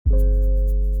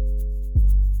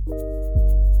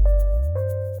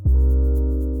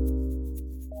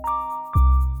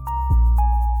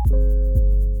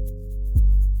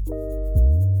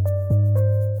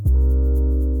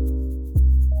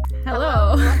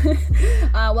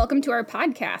Welcome to our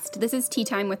podcast. This is Tea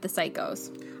Time with the Psychos.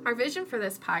 Our vision for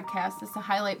this podcast is to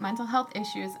highlight mental health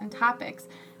issues and topics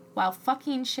while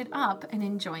fucking shit up and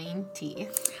enjoying tea.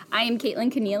 I am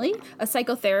Caitlin Keneally, a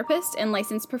psychotherapist and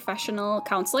licensed professional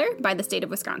counselor by the state of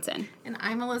Wisconsin. And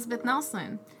I'm Elizabeth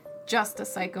Nelson, just a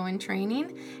psycho in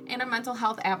training and a mental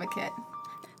health advocate.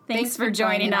 Thanks for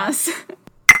joining us.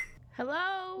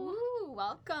 Hello. Ooh,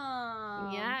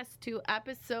 welcome. Yes, to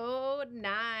episode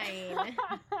 9.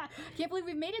 Can't believe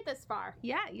we've made it this far.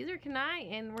 Yeah, either can I,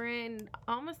 and we're in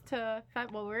almost to,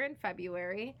 we're in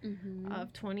February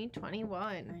of 2021.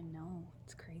 I know,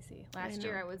 it's crazy. Last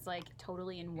year I was like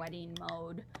totally in wedding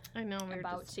mode. I know, we're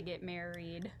about to get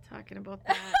married. Talking about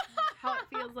that. How it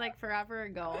feels like forever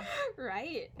ago.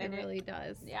 Right. It really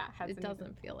does. Yeah. It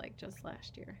doesn't feel like just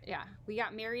last year. Yeah. We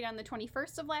got married on the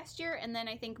 21st of last year, and then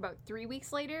I think about 3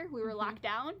 weeks later, we were locked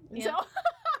down. Yeah. So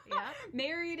yeah.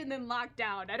 Married and then locked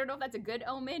down. I don't know if that's a good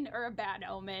omen or a bad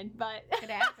omen, but it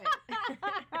happened.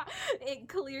 It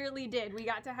clearly did. We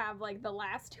got to have like the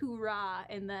last hoorah,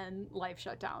 and then life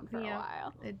shut down for a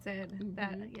while. It did.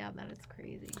 That is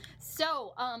crazy.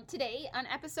 So, today on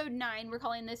episode 9, we're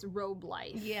calling this Robe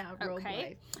Life. Yeah, Robe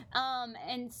Life.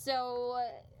 And so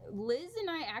Liz and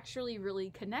I actually really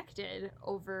connected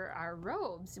over our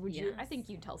robes. Would you? I think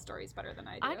you tell stories better than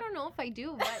I do. I don't know if I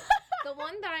do, but the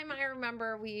one that I might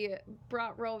remember we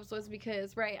brought robes was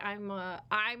because, I'm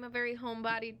a very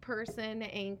homebodied person,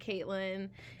 and Caitlin,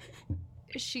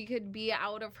 she could be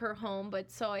out of her home,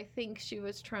 but so I think she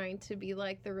was trying to be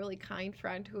like the really kind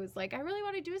friend who was like, I really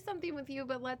want to do something with you,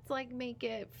 but let's like make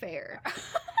it fair.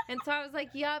 And so I was like,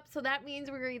 yep, so that means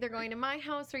we're either going to my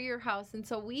house or your house. And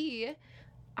so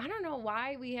I don't know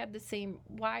why we had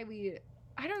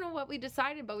I don't know what we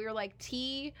decided, but we were like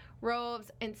tea, robes,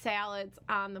 and salads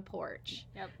on the porch.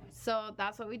 Yep. So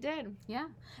that's what we did. Yeah.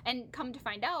 And come to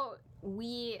find out,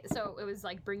 so it was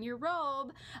like, bring your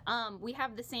robe. We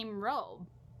have the same robe,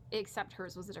 except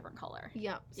hers was a different color.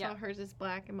 Yep. So hers is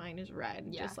black and mine is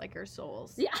red, just like our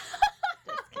souls. Yeah.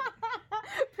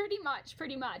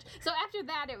 Pretty much. So after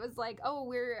that, it was like, oh,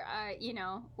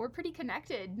 we're pretty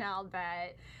connected now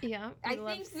that. Yeah. I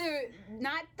think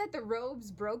not that the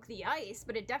robes broke the ice,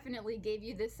 but it definitely gave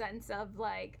you this sense of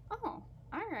like, oh,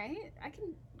 all right, I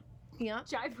can. Yeah.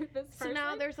 Jive with this person. So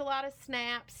now there's a lot of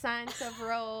snaps sent of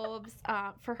robes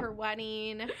for her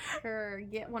wedding.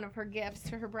 One of her gifts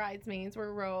to her bridesmaids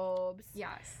were robes.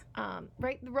 Yes.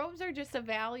 Right. The robes are just a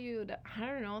valued,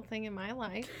 thing in my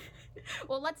life.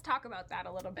 Well, let's talk about that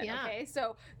a little bit, okay?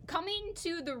 So coming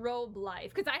to the robe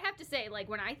life, because I have to say, like,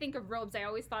 when I think of robes, I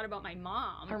always thought about my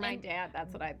mom. Or my dad,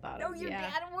 that's what I thought of. Oh, your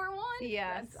dad wore one?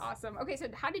 Yes. That's awesome. Okay, so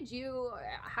how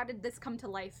did this come to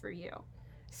life for you?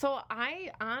 So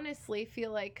I honestly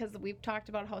feel like, because we've talked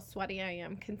about how sweaty I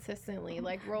am consistently,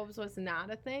 like robes was not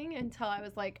a thing until I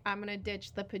was like, I'm going to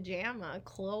ditch the pajama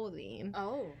clothing.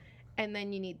 Oh. And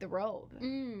then you need the robe,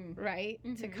 right,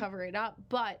 to cover it up.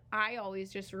 But I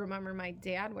always just remember my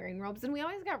dad wearing robes. And we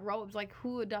always got robes. Like,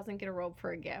 who doesn't get a robe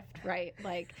for a gift, right?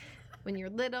 Like, when you're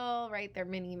little, right, they're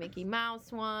mini Mickey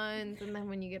Mouse ones. And then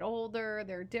when you get older,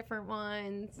 they're different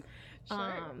ones.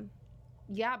 Sure.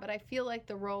 Yeah, but I feel like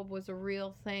the robe was a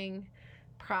real thing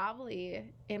probably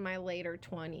in my later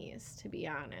 20s, to be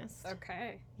honest.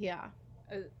 Okay. Yeah.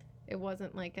 It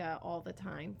wasn't like a all the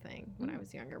time thing when I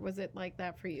was younger. Was it like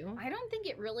that for you? I don't think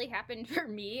it really happened for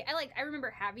me. I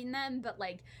remember having them, but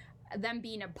like them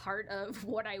being a part of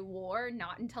what I wore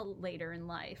not until later in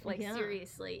life. Like,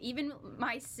 seriously. Even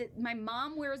my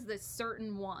mom wears this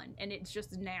certain one, and it's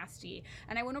just nasty.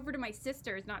 And I went over to my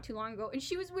sister's not too long ago, and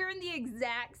she was wearing the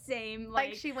exact same,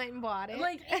 like she went and bought it?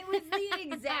 Like, it was the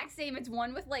exact same. It's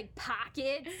one with, like,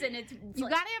 pockets, and it's you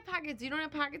gotta have pockets. You don't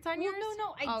have pockets on yours?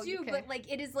 No, I do, okay. But, like,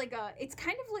 it is like it's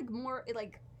kind of like more,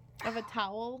 like... Of a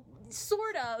towel?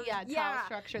 Sort of. Yeah, towel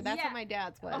structure. That's what my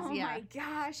dad's was. Oh my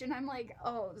gosh. And I'm like,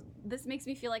 oh, this makes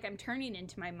me feel like I'm turning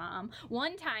into my mom.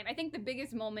 One time, I think the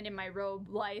biggest moment in my robe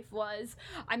life was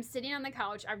I'm sitting on the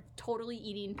couch, I'm totally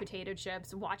eating potato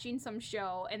chips, watching some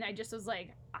show, and I just was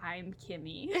like, I'm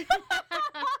Kimmy.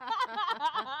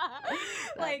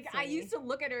 Like, I used to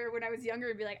look at her when I was younger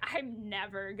and be like, I'm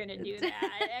never gonna do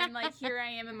that. And like, here I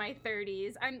am in my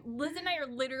 30s. Liz and I are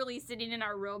literally sitting in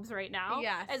our robes right now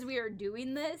as we are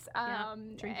doing this.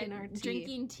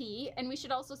 Drinking tea. And we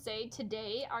should also say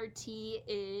today our tea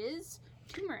is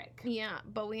turmeric. Yeah,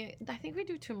 but I think we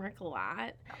do turmeric a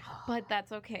lot, but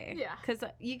that's okay. Yeah. Because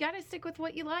you got to stick with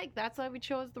what you like. That's why we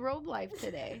chose the robe life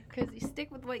today, because you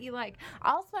stick with what you like.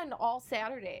 I'll spend all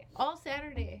Saturday,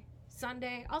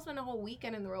 Sunday, I'll spend a whole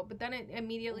weekend in the robe, but then it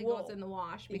immediately goes in the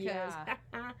wash because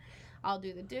I'll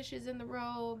do the dishes in the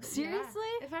robe. Seriously?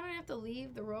 Yeah. If I don't have to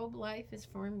leave, the robe life is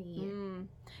for me.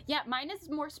 Yeah, mine is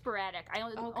more sporadic. I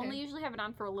only usually have it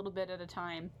on for a little bit at a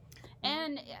time.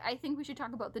 And I think we should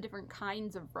talk about the different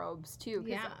kinds of robes, too.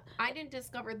 Yeah, I didn't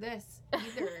discover this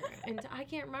either. And I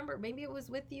can't remember. Maybe it was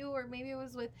with you, or maybe it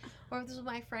was with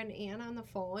my friend Anna on the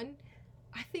phone.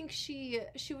 I think she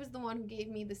was the one who gave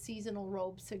me the seasonal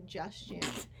robe suggestion.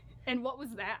 And what was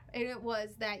that? And it was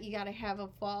that you got to have a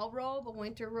fall robe, a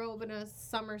winter robe, and a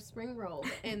spring robe.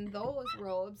 And those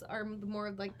robes are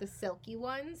more like the silky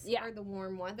ones, or the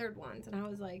warm weathered ones. And I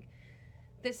was like,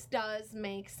 this does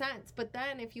make sense. But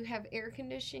then if you have air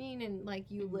conditioning and like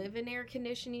you live in air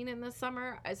conditioning in the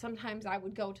summer, sometimes I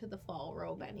would go to the fall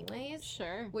robe anyways.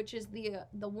 Sure. Which is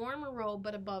the warmer robe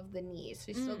but above the knees.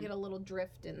 So you still get a little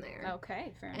drift in there.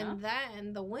 Okay, fair enough. And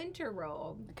then the winter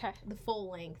robe, the full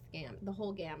length the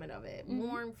whole gamut of it.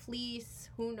 Warm fleece,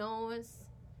 who knows?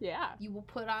 Yeah. You will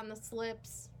put on the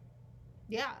slips.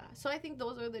 Yeah, so I think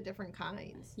those are the different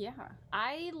kinds. Yeah.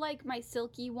 I like my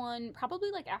silky one probably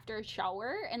like after a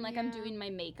shower and like I'm doing my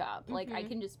makeup. Like I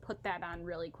can just put that on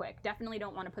really quick. Definitely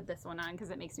don't want to put this one on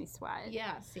because it makes me sweat.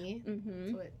 Yeah, see?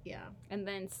 So And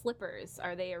then slippers,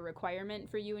 are they a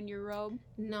requirement for you in your robe?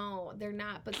 No, they're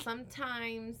not. But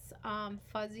sometimes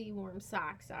fuzzy warm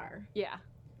socks are. Yeah.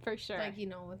 For sure. Like,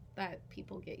 that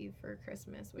people get you for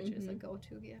Christmas, which is a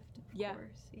go-to gift, of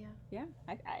course. Yeah. Yeah.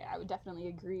 I would definitely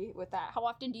agree with that. How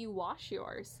often do you wash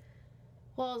yours?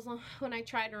 Well, when I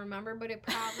try to remember, but it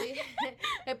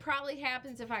probably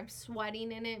happens if I'm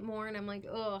sweating in it more and I'm like,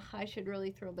 ugh, I should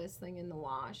really throw this thing in the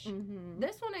wash.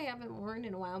 This one I haven't worn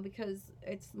in a while because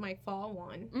it's my fall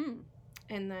one.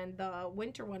 And then the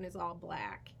winter one is all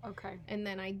black. Okay. And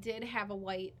then I did have a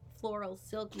white floral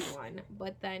silky one,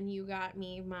 but then you got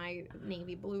me my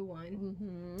navy blue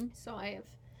one. So I have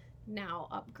now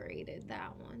upgraded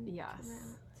that one.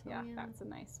 Yes. So, that's a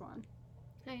nice one.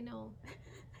 I know.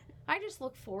 I just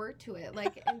look forward to it.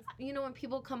 Like, and, when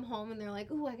people come home and they're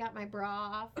like, ooh, I got my bra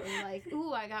off, or like,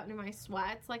 ooh, I got into my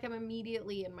sweats, like I'm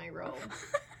immediately in my robe.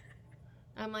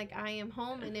 I'm like, I am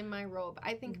home and in my robe.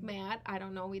 I think Matt, I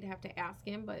don't know, we'd have to ask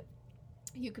him, but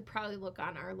you could probably look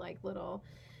on our like little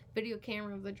video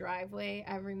camera of the driveway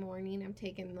every morning. I'm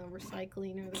taking the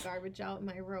recycling or the garbage out in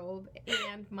my robe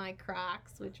and my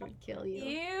Crocs, which would kill you.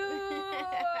 Ew.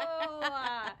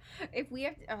 If we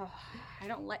have to, I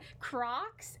don't like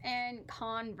Crocs and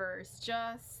Converse.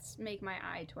 Just make my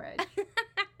eye twitch.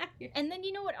 And then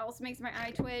you know what else makes my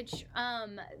eye twitch?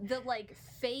 The like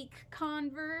fake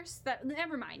Converse. That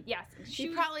never mind. Yes, she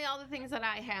probably all the things that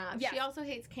I have. Yes. She also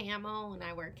hates camo, and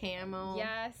I wear camo.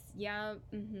 Yes. Yeah.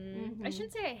 I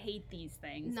shouldn't say I hate these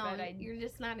things. No, but you're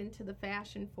just not into the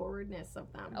fashion forwardness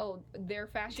of them. Oh, they're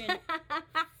fashion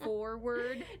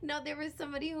forward. No, there was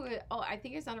somebody who. I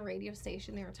think it was on a radio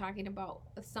station. They were talking about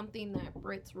something that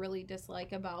Brits really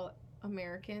dislike about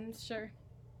Americans. Sure.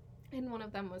 And one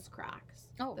of them was Crocs.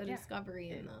 Oh, the Discovery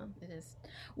and the... It is.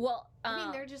 Well, I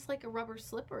mean, they're just like a rubber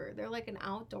slipper. They're like an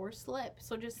outdoor slip.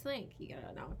 So just think, you got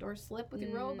an outdoor slip with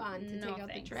your robe on to take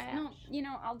out the trash.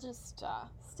 No, I'll just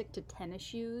stick to tennis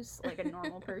shoes like a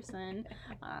normal person,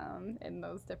 and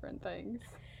those different things.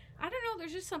 I don't know.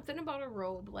 There's just something about a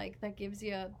robe like that gives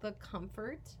you the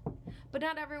comfort. But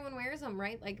not everyone wears them,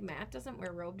 right? Like Matt doesn't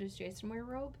wear robe. Does Jason wear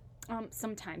robe?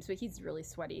 Sometimes, but he's really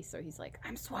sweaty, so he's like,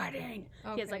 I'm sweating.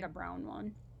 Okay. He has like a brown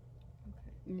one.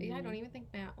 Okay. Yeah, I don't even think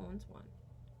Matt owns one.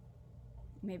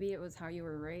 Maybe it was how you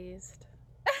were raised.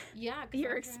 Yeah.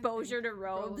 Your exposure to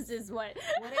robes is what...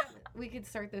 We could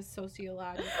start this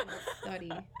sociological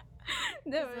study.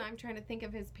 No. I'm trying to think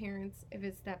of his parents, if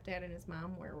his stepdad and his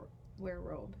mom wear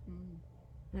robe.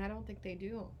 And I don't think they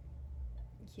do.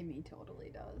 Kimmy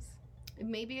totally does.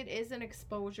 Maybe it is an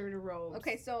exposure to robes.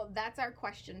 Okay, so that's our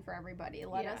question for everybody.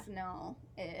 Let us know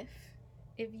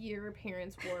if your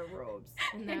parents wore robes,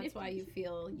 and that's why you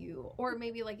feel or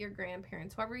maybe like your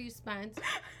grandparents, whoever you spent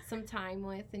some time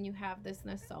with, and you have this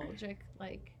nostalgic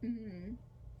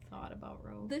thought about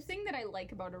robes. The thing that I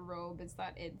like about a robe is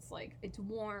that it's like it's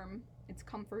warm, it's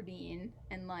comforting,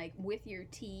 and like with your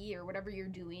tea or whatever you're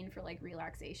doing for like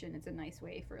relaxation, it's a nice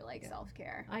way for like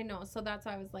self-care. I know, so that's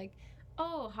why I was like,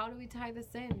 oh, how do we tie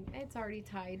this in? It's already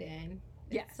tied in.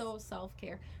 It's so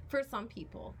self-care for some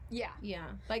people. Yeah.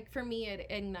 Like for me,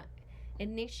 it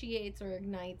initiates or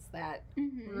ignites that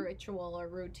ritual or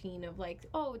routine of like,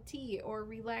 oh, tea or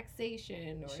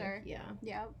relaxation. Or,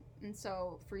 Yeah. And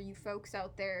so for you folks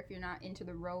out there, if you're not into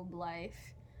the robe life,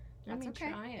 that's okay.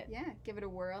 Try it. Yeah, give it a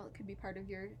whirl. It could be part of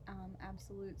your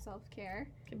absolute self-care.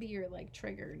 It could be your like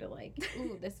trigger to like,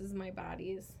 ooh, this is my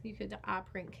body's. You could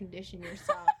operant condition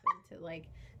yourself to, like,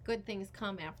 good things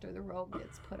come after the robe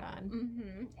gets put on.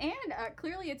 Mm-hmm. And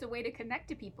clearly it's a way to connect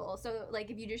to people. So, like,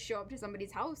 if you just show up to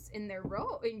somebody's house in their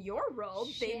robe, in your robe,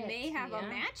 they may have a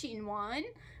matching one,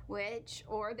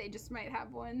 or they just might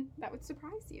have one that would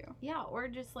surprise you. Yeah, or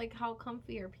just, like, how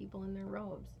comfy are people in their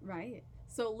robes? Right.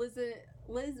 So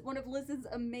Liz, one of Liz's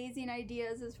amazing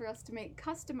ideas is for us to make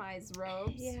customized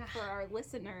robes for our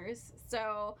listeners.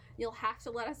 So you'll have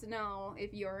to let us know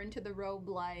if you're into the robe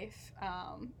life.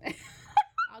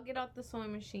 I'll get out the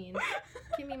sewing machine.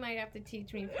 Kimmy might have to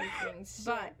teach me a few things,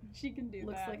 but she can do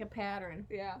looks like a pattern.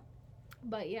 Yeah.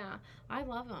 But yeah, I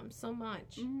love them so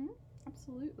much. Mm-hmm.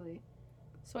 Absolutely.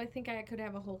 So I think I could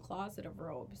have a whole closet of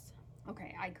robes.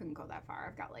 Okay, I couldn't go that far.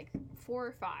 I've got like 4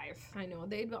 or 5. I know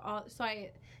they'd all.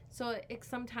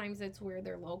 Sometimes it's where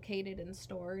they're located and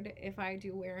stored. If I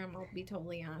do wear them, I'll be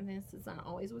totally honest. It's not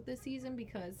always with the season,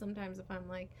 because sometimes if I'm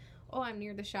like, oh, I'm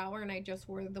near the shower and I just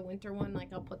wore the winter one,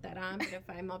 like I'll put that on. But if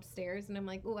I'm upstairs and I'm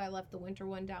like, oh, I left the winter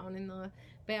one down in the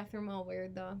bathroom, I'll wear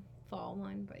the fall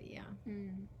one. But yeah.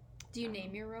 Mm. Do you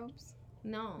name your robes?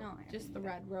 No, just the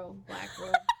red robe, black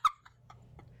robe.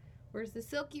 Where's the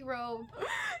silky robe?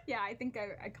 Yeah, I think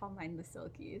I call mine the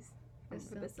silkies. I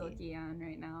put the silky on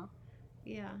right now.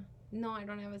 Yeah. No, I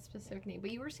don't have a specific name.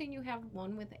 But you were saying you have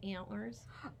one with antlers?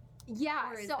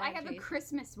 Yeah, so I have a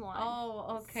Christmas one.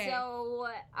 Oh, okay. So,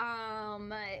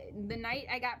 the night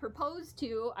I got proposed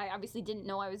to, I obviously didn't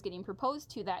know I was getting proposed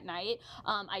to that night.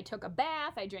 I took a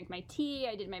bath, I drank my tea,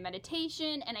 I did my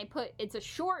meditation, and it's a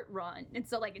short run. And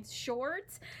so, like, it's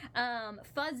short,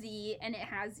 fuzzy, and it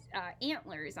has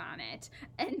antlers on it.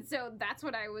 And so that's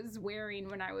what I was wearing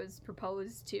when I was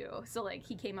proposed to. So, like,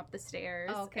 he came up the stairs,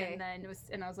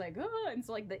 and I was like, oh, and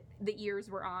so, like, the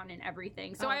ears were on and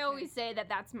everything. So I always say that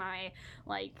that's my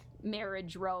like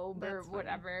marriage robe or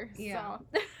whatever. Yeah.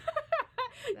 So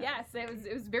yes,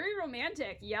 it was very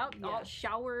romantic. Yep. Yes. All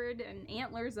showered and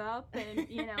antlers up and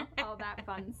all that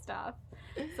fun stuff.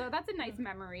 So that's a nice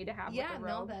memory to have with a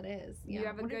robe. No, that is. Yeah. You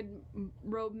have a good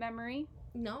robe memory?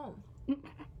 No.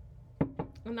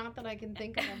 Not that I can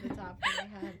think of off the top of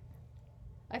my head.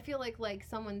 I feel like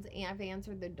I've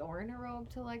answered the door in a robe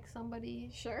to like somebody.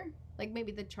 Sure. Like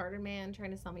maybe the charter man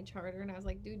trying to sell me charter, and I was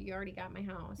like, dude, you already got my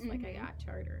house. Mm-hmm. Like I got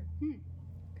charter. Could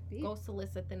be. Go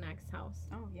solicit the next house.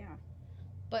 Oh yeah.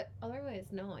 But otherwise,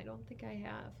 no, I don't think I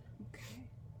have. Okay.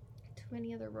 Too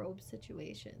many other robe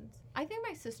situations. I think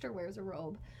my sister wears a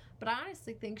robe, but I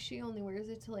honestly think she only wears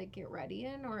it to like get ready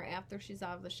in or after she's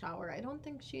out of the shower. I don't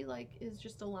think she like is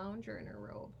just a lounger in her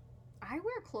robe. I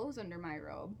wear clothes under my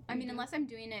robe. I mean, unless I'm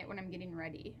doing it when I'm getting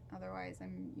ready. Otherwise,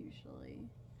 I'm usually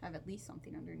have at least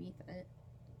something underneath it.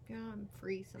 Yeah, I'm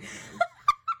free sometimes.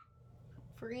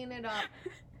 Freeing it up.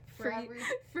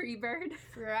 Free bird.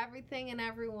 For everything and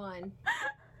everyone.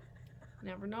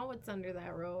 Never know what's under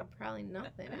that robe. Probably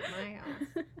nothing at my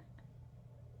house.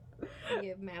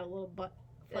 Give Matt a little butt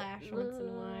flash once in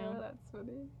a while. That's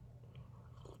funny.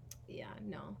 Yeah,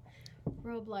 no.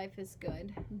 Robe life is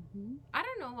good. Mm-hmm. I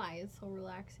don't know why it's so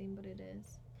relaxing, but it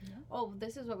is. Yeah. Oh,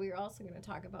 this is what we were also going to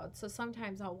talk about. So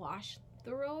sometimes I'll wash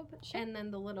the robe, and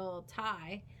then the little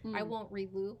tie, I won't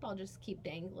re-loop. I'll just keep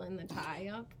dangling the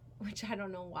tie up, which I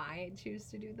don't know why I choose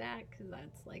to do that, because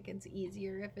that's like it's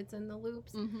easier if it's in the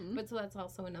loops. Mm-hmm. But so that's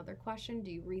also another question.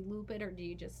 Do you re-loop it, or do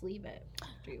you just leave it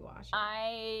after you wash it?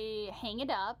 I hang it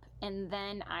up, and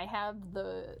then I have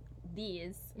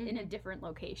these in a different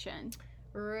location.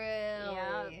 Really?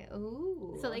 Yeah.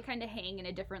 Ooh. So they kind of hang in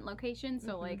a different location.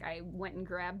 So like I went and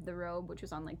grabbed the robe, which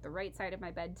was on like the right side of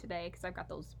my bed today, because I've got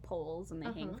those poles and they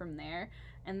hang from there.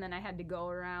 And then I had to go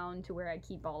around to where I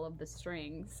keep all of the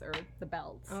strings or the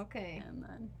belts. Okay. And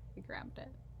then I grabbed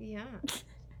it. Yeah.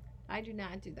 I do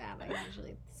not do that. I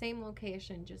usually same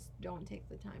location, just don't take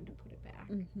the time to put it back.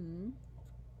 Mm-hmm.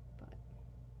 But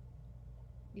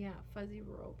yeah, fuzzy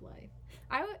robe life.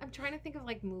 I'm trying to think of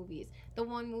like movies. The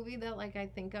one movie that like I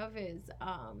think of is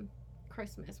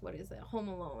Christmas. What is it? Home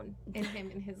Alone. And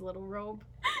him in his little robe.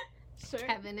 Sure.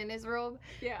 Kevin in his robe.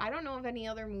 Yeah. I don't know of any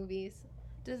other movies.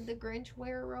 Does the Grinch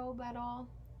wear a robe at all?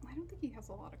 I don't think he has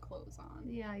a lot of clothes on.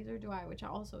 Yeah, either do I, which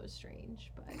also is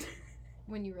strange. But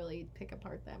when you really pick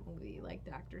apart that movie, like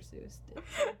Dr. Seuss did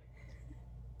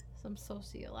some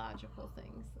sociological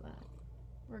things that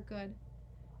were good.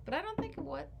 But I don't think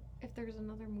if there's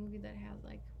another movie that has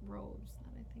like robes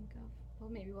that I think of.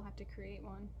 Well, maybe we'll have to create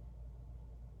one.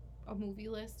 A movie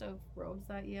list of robes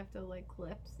that you have to like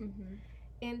clips. Mm-hmm.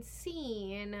 And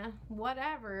scene,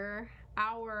 whatever,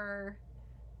 hour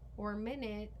or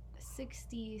minute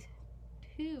 62.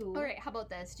 All right, how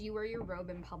about this? Do you wear your robe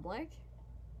in public?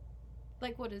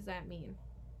 Like, what does that mean?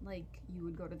 Like, you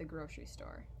would go to the grocery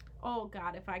store. Oh,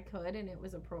 God, if I could and it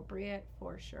was appropriate,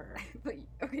 for sure. But,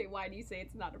 okay, why do you say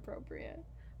it's not appropriate?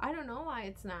 I don't know why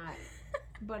it's not.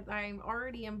 But I'm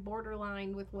already in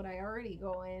borderline with what I already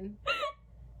go in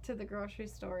to the grocery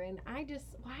store. And I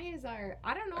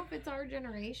don't know if it's our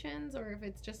generations or if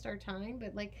it's just our time,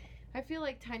 but, like, I feel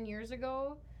like 10 years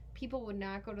ago, people would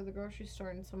not go to the grocery store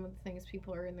and some of the things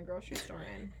people are in the grocery store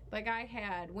in. Like, I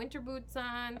had winter boots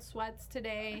on, sweats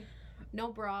today,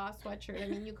 no bra, sweatshirt. I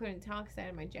mean, you couldn't tell because I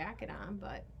had my jacket on,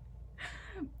 but...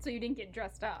 So you didn't get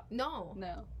dressed up? No.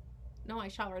 No, I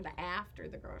showered after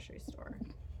the grocery store,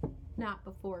 not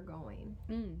before going.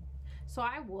 Mm. So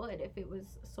I would if it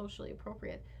was socially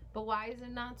appropriate. But why is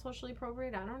it not socially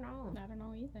appropriate? I don't know. I don't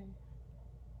know either.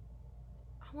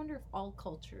 I wonder if all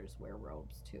cultures wear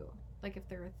robes, too. Like, if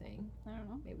they're a thing. I don't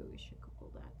know. Maybe we should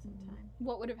Google that sometime.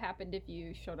 What would have happened if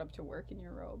you showed up to work in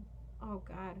your robe? Oh,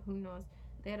 God, who knows?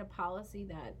 They had a policy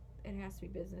that it has to be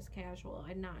business casual.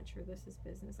 I'm not sure this is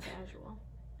business casual.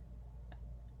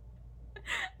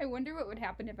 I wonder what would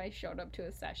happen if I showed up to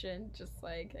a session just,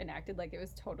 like, and acted like it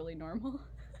was totally normal.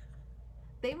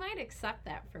 They might accept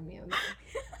that from you.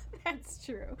 That's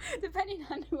true. Depending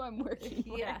on who I'm working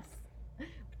with. Yes.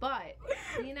 But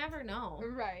you never know.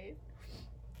 Right.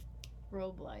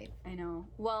 Robe life. I know.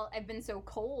 Well, I've been so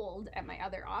cold at my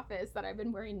other office that I've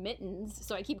been wearing mittens,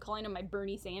 so I keep calling them my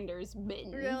Bernie Sanders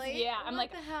mittens. Really? Yeah.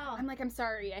 What the hell? I'm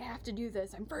sorry, I have to do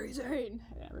this. I'm freezing.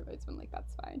 And everybody's been like,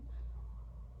 that's fine.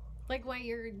 Like when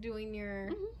you're doing your...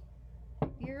 Mm-hmm.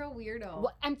 You're a weirdo.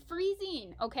 What? I'm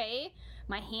freezing, okay?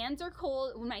 My hands are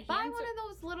cold. Buy one of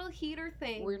those little heater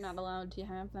things. We're not allowed to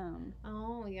have them.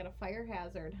 Oh, you got a fire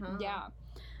hazard, huh? Yeah.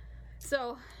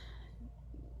 So...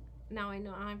 Now I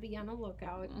know I'll be on the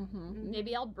lookout. Mm-hmm. Mm-hmm.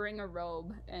 Maybe I'll bring a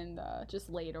robe and just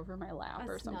lay it over my lap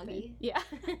or something. Snuggie. Yeah.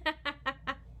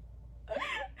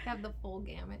 Have the full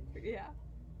gamut. Yeah.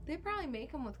 They probably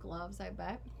make them with gloves, I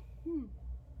bet. Hmm.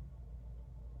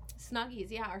 Snuggies,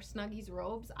 yeah. Are Snuggies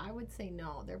robes? I would say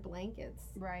no. They're blankets.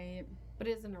 Right. But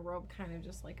isn't a robe kind of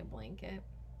just like a blanket?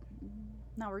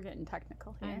 Now we're getting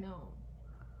technical here. I know.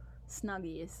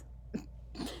 Snuggies.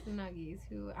 Snuggies.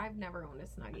 Who I've never owned a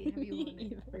Snuggie. Have you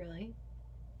owned it? Really?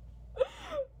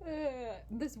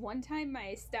 This one time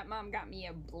my stepmom got me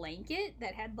a blanket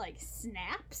that had like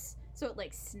snaps, so it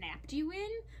like snapped you in,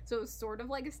 so it was sort of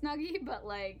like a Snuggie, but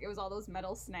like it was all those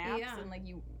metal snaps. Yeah. And like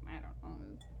I don't know.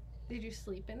 Did you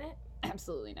sleep in it?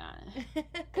 Absolutely not.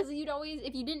 Because you'd always,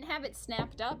 if you didn't have it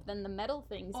snapped up, then the metal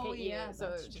things hit you. Yeah, so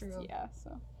that's true. Yeah,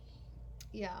 so.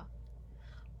 Yeah.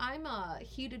 I'm a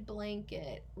heated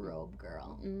blanket robe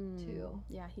girl, too.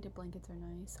 Yeah, heated blankets are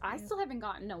nice. I still haven't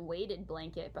gotten a weighted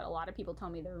blanket, but a lot of people tell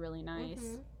me they're really nice.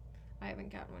 Mm-hmm. I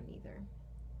haven't gotten one either.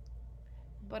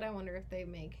 But I wonder if they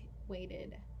make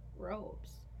weighted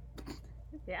robes.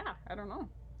 Yeah, I don't know.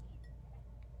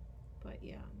 But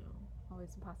yeah, no.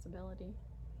 Always a possibility.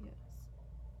 Yes.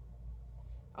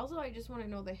 Also, I just want to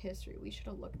know the history. We should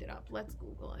have looked it up. Let's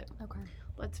Google it. Okay.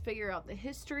 Let's figure out the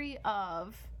history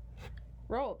of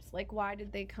robes. Like, why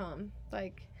did they come?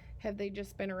 Like, have they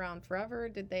just been around forever?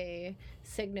 Did they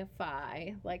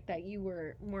signify, like, that you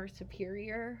were more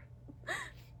superior?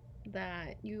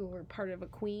 That you were part of a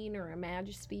queen or a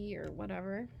majesty or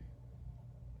whatever?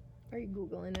 Are you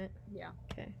Googling it? Yeah.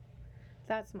 Okay.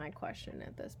 That's my question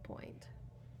at this point.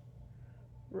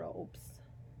 Robes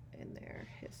and their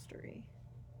history.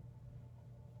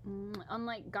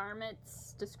 Unlike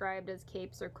garments described as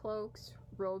capes or cloaks,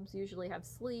 robes usually have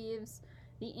sleeves.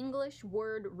 The English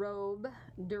word robe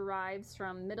derives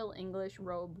from Middle English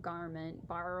robe garment,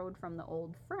 borrowed from the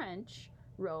Old French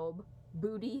robe,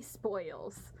 booty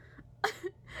spoils.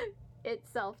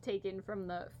 Itself taken from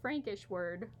the Frankish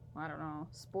word, I don't know,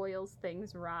 spoils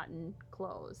things rotten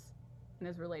clothes, and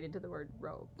is related to the word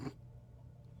robe.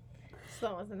 So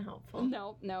that wasn't helpful.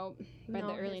 Nope. By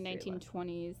the early history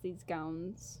 1920s, these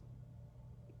gowns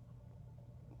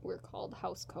were called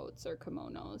housecoats or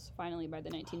kimonos. Finally, by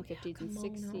the 1950s and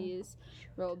 60s,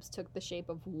 robes took the shape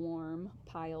of warm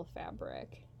pile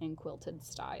fabric and quilted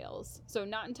styles. So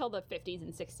not until the 50s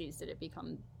and 60s did it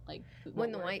become like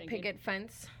when the white picket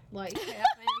fence like happened.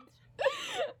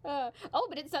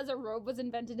 But it says a robe was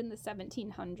invented in the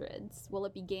 1700s. Well,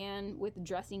 it began with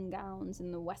dressing gowns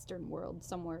in the Western world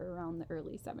somewhere around the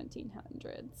early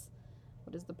 1700s.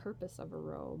 What is the purpose of a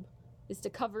robe? Is to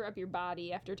cover up your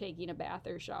body after taking a bath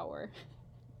or shower.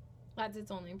 That's its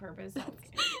only purpose.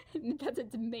 That's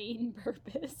its main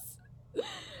purpose.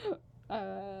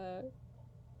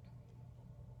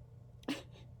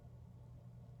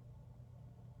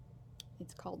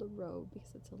 It's called a robe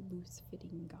because it's a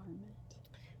loose-fitting garment.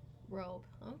 robe.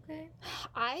 Okay.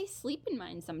 I sleep in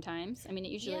mine sometimes. I mean, I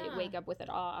usually wake up with it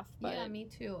off. But... Yeah, me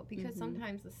too. Because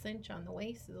sometimes the cinch on the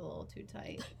waist is a little too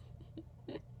tight.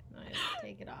 I have to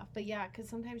take it off. But yeah, because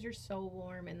sometimes you're so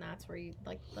warm, and that's where you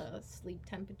like the sleep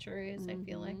temperature is. I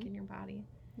feel like in your body.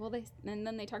 Well, and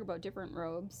then they talk about different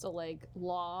robes. So like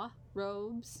law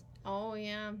robes. Oh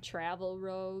yeah. Travel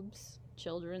robes.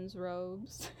 Children's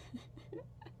robes.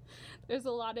 There's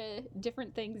a lot of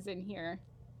different things in here.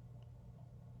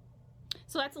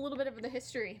 So that's a little bit of the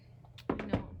history. I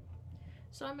know.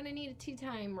 So I'm gonna need a tea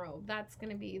time robe. That's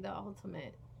gonna be the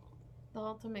ultimate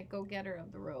go-getter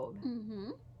of the robe.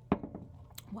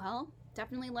 Well,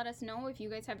 definitely let us know if you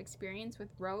guys have experience with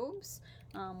robes,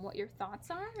 what your thoughts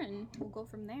are, and we'll go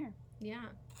from there. Yeah.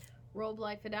 Robe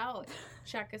life it out.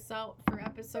 Check us out for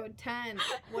episode 10.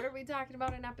 What are we talking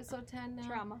about in episode 10 now?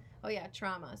 Trauma. Oh yeah,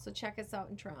 trauma. So check us out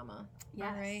in trauma. Yes.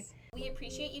 All right. We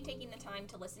appreciate you taking the time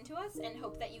to listen to us and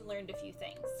hope that you learned a few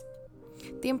things.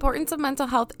 The importance of mental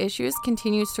health issues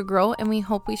continues to grow, and we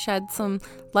hope we shed some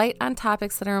light on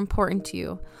topics that are important to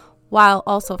you while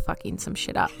also fucking some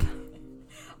shit up.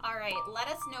 All right, let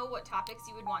us know what topics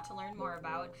you would want to learn more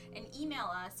about and email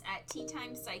us at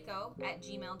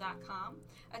teatimepsycho@gmail.com.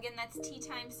 Again, that's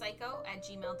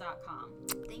teatimepsycho@gmail.com.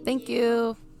 Thank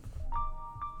you.